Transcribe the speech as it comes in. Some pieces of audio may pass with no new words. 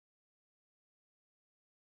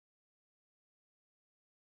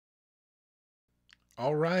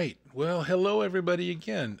All right. Well, hello everybody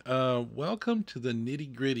again. Welcome to the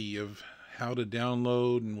nitty gritty of how to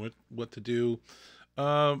download and what to do.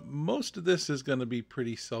 Most of this is going to be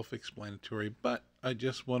pretty self-explanatory, but I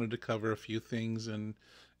just wanted to cover a few things and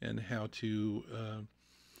how to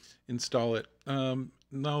install it.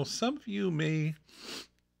 Now, some of you may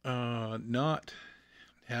not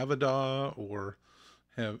have a DAW or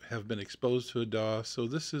have been exposed to a DAW, so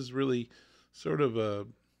this is really sort of a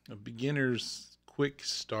beginner's quick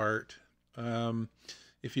start. Um,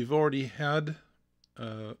 if you've already had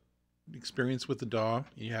uh, experience with the DAW,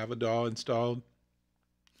 you have a DAW installed.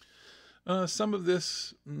 Some of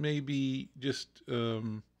this may be just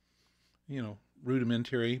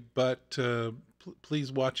rudimentary, but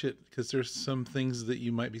please watch it because there's some things that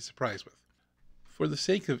you might be surprised with. For the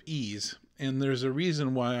sake of ease, and there's a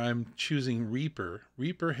reason why I'm choosing Reaper.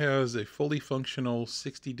 Reaper has a fully functional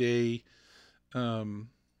 60-day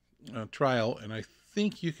trial, and I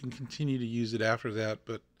think you can continue to use it after that,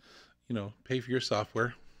 but pay for your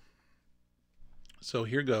software. So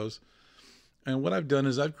here goes. And what I've done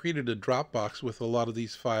is I've created a Dropbox with a lot of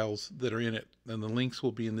these files that are in it, and the links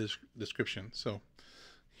will be in this description. So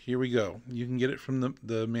here we go. You can get it from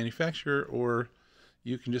the manufacturer, or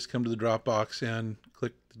you can just come to the Dropbox and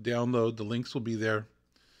click download. The links will be there,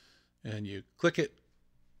 and you click it,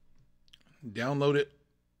 download it.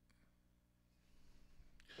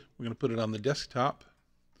 We're going to put it on the desktop,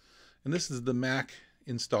 and this is the Mac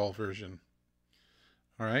install version.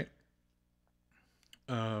 All right.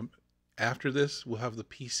 After this, we'll have the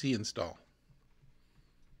PC install.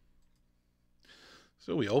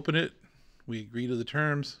 So we open it, we agree to the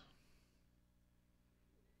terms.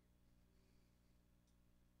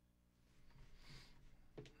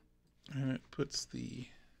 And it puts and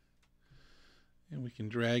we can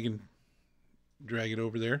drag it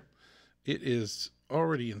over there. It is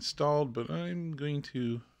already installed, but I'm going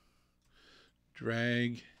to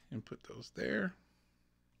drag and put those there.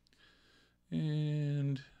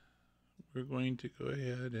 And we're going to go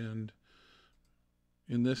ahead and,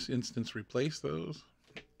 in this instance, replace those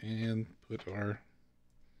and put our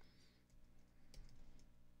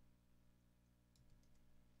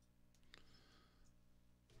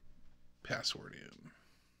password in.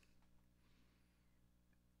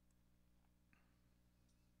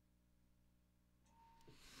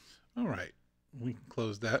 All right, we can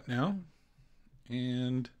close that now,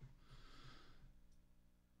 and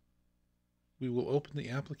we will open the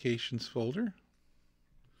applications folder,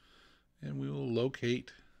 and we will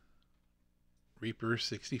locate Reaper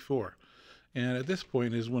 64. And at this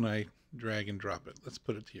point is when I drag and drop it. Let's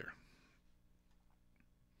put it here.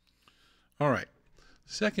 All right.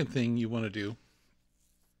 Second thing you want to do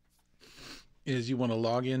is you want to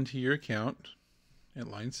log into your account at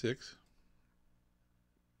line 6.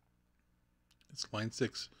 It's line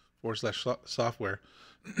 6 / software.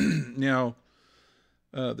 Now,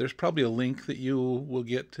 there's probably a link that you will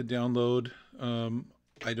get to download.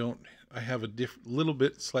 I have a little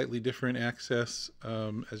bit slightly different access.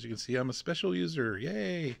 As you can see, I'm a special user.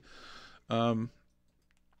 Yay! So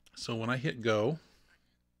when I hit go,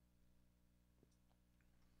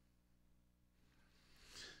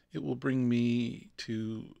 it will bring me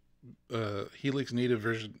to Helix Native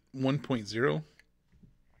version 1.0,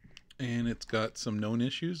 and it's got some known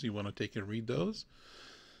issues. You want to take and read those.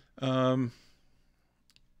 And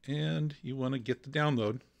you want to get the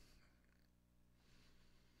download.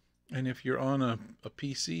 And if you're on a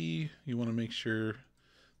PC, you want to make sure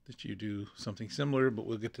that you do something similar, but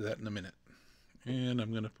we'll get to that in a minute. And I'm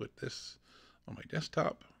going to put this on my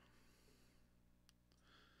desktop.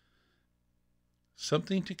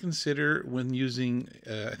 Something to consider when using,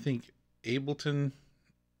 I think, Ableton.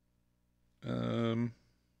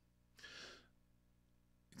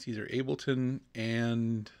 It's either Ableton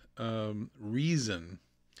and Reason.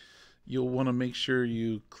 You'll want to make sure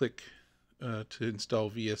you click to install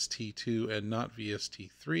VST2 and not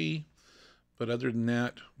VST3. But other than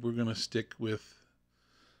that, we're going to stick with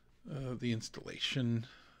the installation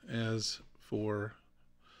as for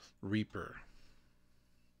Reaper.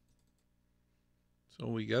 So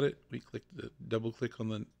we got it. We double click on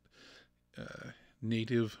the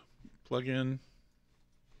native plugin,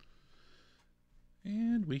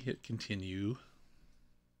 and we hit continue.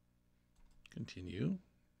 Continue.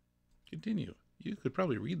 Continue. You could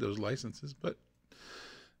probably read those licenses, but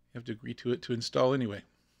you have to agree to it to install anyway.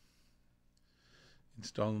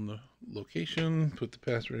 Install in the location, put the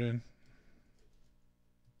password in.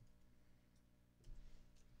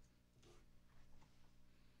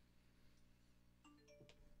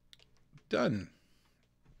 Done.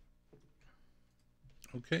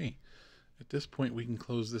 Okay. At this point, we can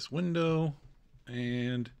close this window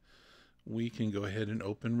And we can go ahead and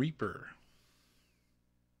open Reaper.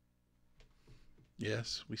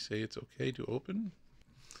 Yes, we say it's okay to open.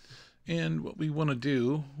 And what we want to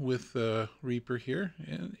do with Reaper here,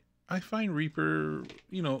 and I find Reaper,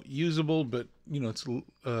 usable, but it's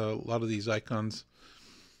a lot of these icons,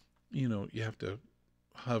 you have to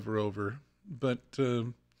hover over. But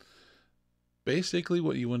basically,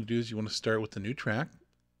 what you want to do is you want to start with the new track.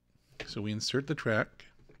 So we insert the track,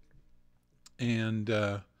 and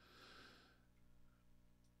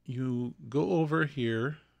you go over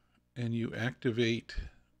here and you activate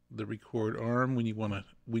the record arm when you want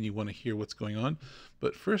to hear what's going on.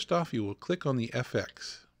 But first off, you will click on the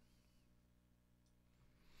FX,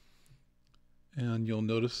 and you'll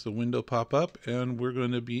notice the window pop up, and we're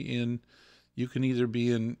going to be in, you can either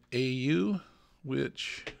be in AU,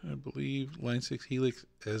 which I believe Line 6 Helix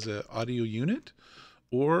as an audio unit,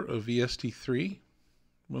 or a VST3.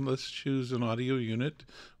 Well, let's choose an audio unit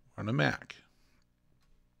on a Mac.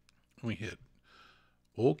 We hit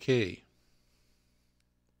OK.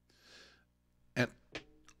 At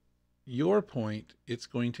your point, it's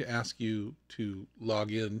going to ask you to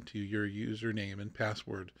log in to your username and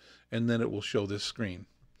password, and then it will show this screen.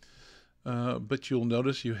 But you'll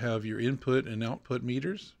notice you have your input and output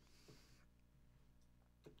meters.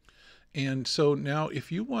 And so now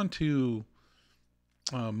if you want to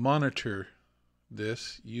monitor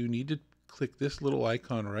this, you need to click this little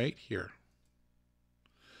icon right here.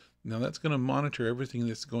 Now that's going to monitor everything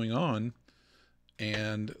that's going on.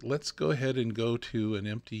 And let's go ahead and go to an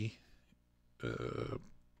empty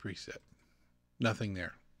preset. Nothing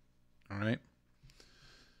there. All right.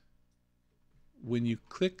 When you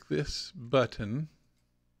click this button,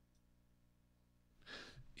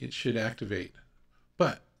 it should activate.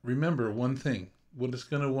 But remember one thing, what it's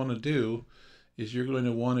going to want to do is you're going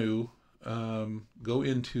to want to go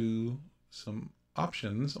into some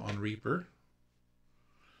options on Reaper.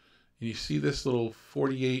 And you see this little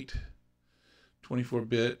 48,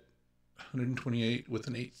 24-bit, 128 with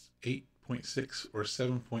an 8.6 or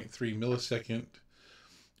 7.3 millisecond.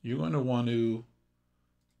 You're going to want to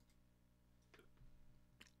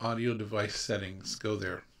audio device settings, go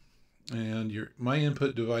there. And my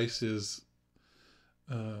input device is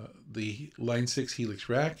the Line 6 Helix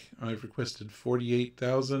rack. I've requested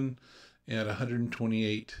 48,000 at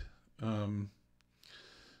 128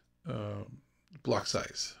 block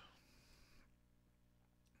size.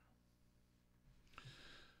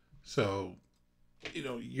 So,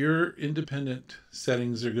 your independent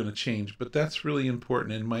settings are going to change, but that's really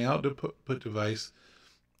important. And my output device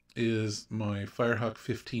is my Firehawk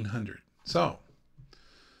 1500. So,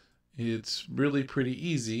 it's really pretty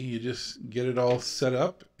easy. You just get it all set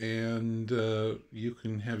up, and you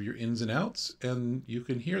can have your ins and outs, and you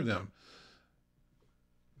can hear them.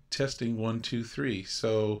 Testing 1, 2, 3.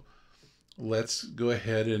 So let's go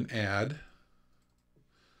ahead and add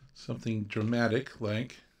something dramatic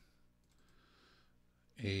like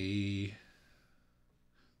a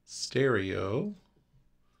stereo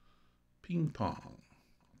ping pong.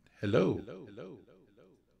 Hello.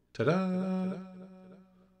 Ta-da.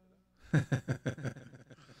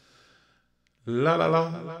 La la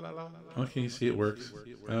la. Okay, you see it works.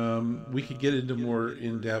 We could get into more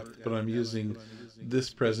in-depth, but I'm using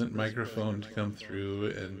this present microphone to come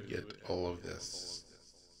through and get all of this.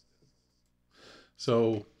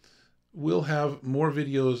 So we'll have more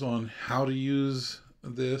videos on how to use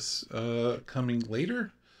this coming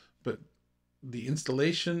later, but the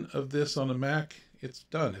installation of this on a Mac, it's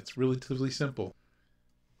done. It's relatively simple.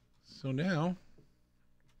 So now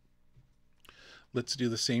let's do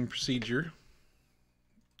the same procedure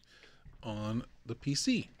on the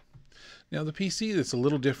PC. Now the PC is a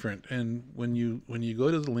little different, and when you go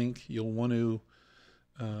to the link, you'll want to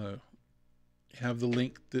have the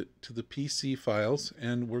link to the PC files,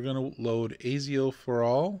 and we're going to load ASIO for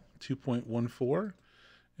All 2.14,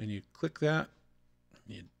 and you click that,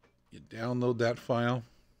 you download that file.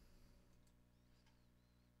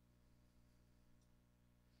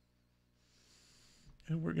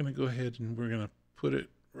 And we're going to go ahead and we're going to put it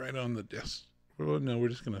right on the desk. Oh, no, we're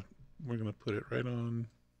going to put it right on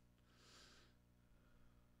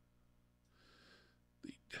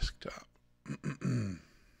the desktop.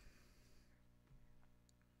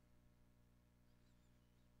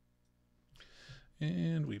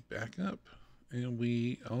 And we back up, and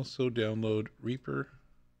we also download Reaper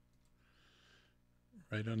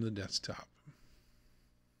right on the desktop.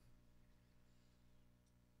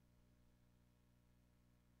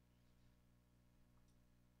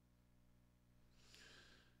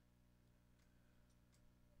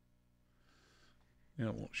 Now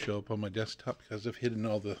it won't show up on my desktop because I've hidden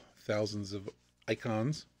all the thousands of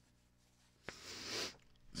icons.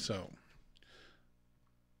 So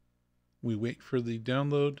we wait for the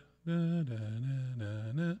download.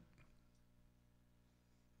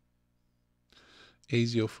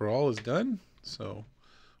 ASIO for all is done. So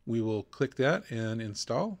we will click that and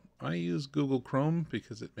install. I use Google Chrome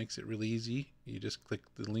because it makes it really easy. You just click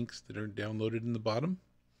the links that are downloaded in the bottom.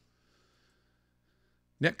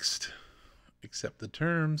 Next, accept the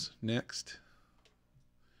terms. Next.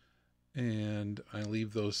 And I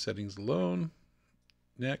leave those settings alone.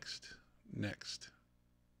 Next, next.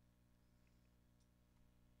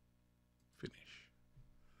 Finish.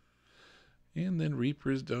 And then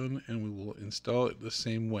Reaper is done, and we will install it the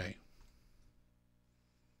same way.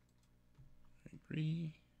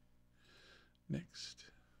 Agree. Next.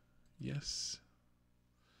 Yes.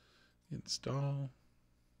 Install.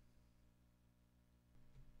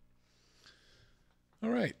 All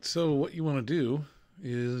right, so what you want to do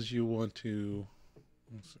is you want to,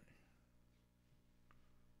 let's see.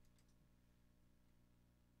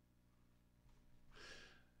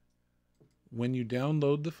 When you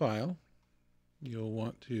download the file, you'll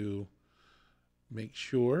want to make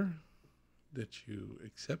sure that you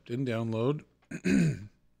accept and download.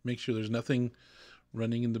 Make sure there's nothing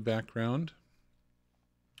running in the background.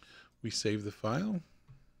 We save the file.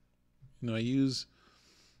 I use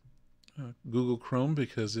Google Chrome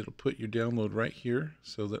because it'll put your download right here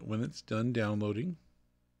so that when it's done downloading,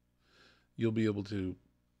 you'll be able to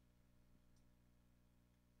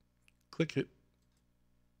click it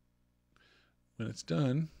when it's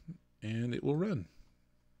done and it will run.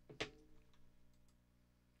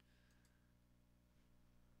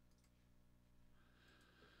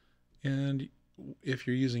 And if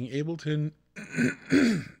you're using Ableton,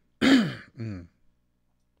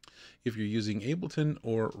 if you're using Ableton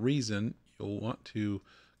or Reason, you'll want to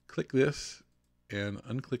click this and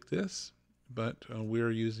unclick this, but we're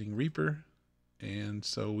using Reaper, and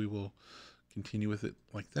so we will continue with it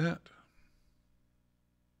like that.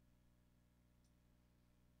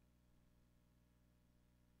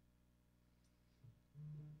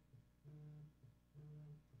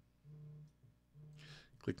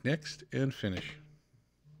 Click next and finish.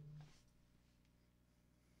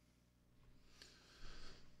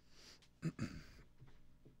 You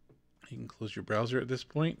can close your browser at this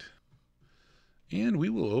point, and we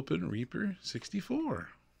will open Reaper 64.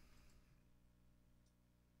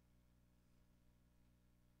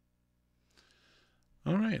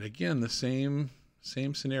 All right, again, the same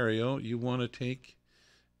scenario. You want to take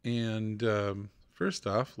and first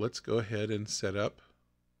off, let's go ahead and set up.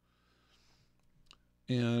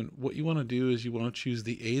 And what you want to do is you want to choose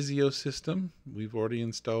the ASIO system. We've already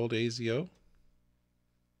installed ASIO.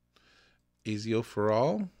 ASIO for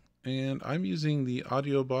all. And I'm using the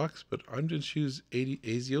audio box, but I'm going to choose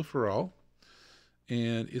ASIO for all.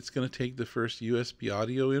 And it's going to take the first USB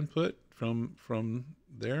audio input from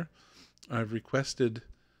there. I've requested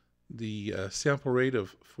the sample rate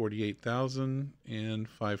of 48,000 and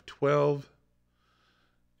 512.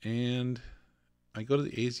 And I go to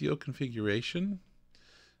the ASIO configuration.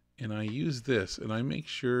 And I use this, and I make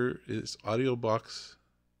sure it's audio box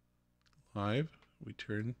live. We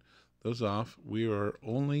turn those off. We are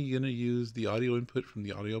only going to use the audio input from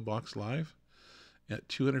the audio box live at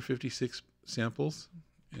 256 samples.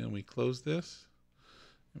 And we close this,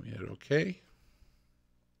 and we hit OK.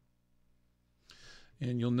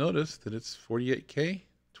 And you'll notice that it's 48K,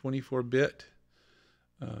 24-bit,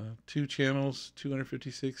 2 channels,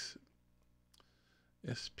 256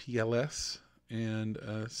 SPLS. And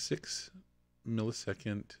 6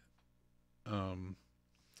 millisecond,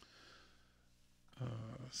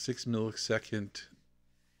 6 millisecond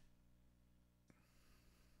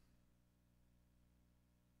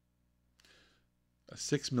a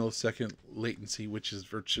 6 millisecond latency, which is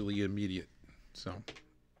virtually immediate. So,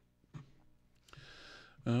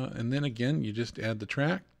 and then again, you just add the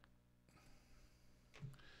track,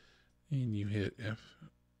 and you hit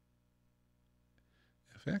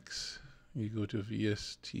FX. You go to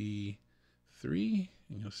VST3,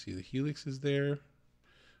 and you'll see the Helix is there.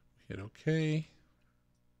 Hit OK.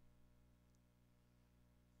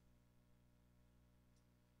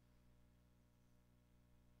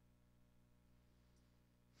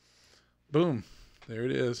 Boom. There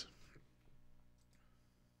it is.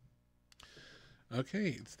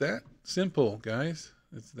 Okay, it's that simple, guys.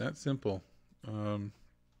 It's that simple.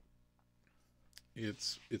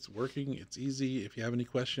 It's working. It's easy. If you have any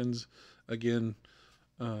questions, again,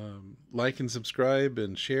 like and subscribe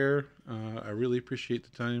and share. I really appreciate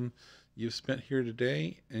the time you've spent here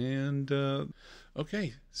today. And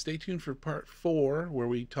okay, stay tuned for part 4, where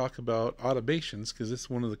we talk about automations, because it's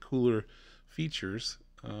one of the cooler features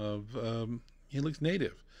of Helix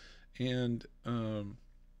Native. And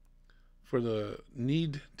for the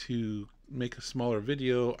need to make a smaller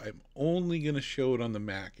video, I'm only going to show it on the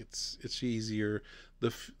Mac. It's easier.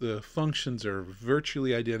 The functions are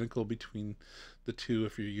virtually identical between the two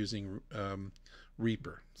if you're using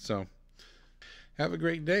Reaper. So have a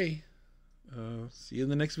great day. See you in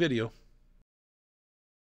the next video.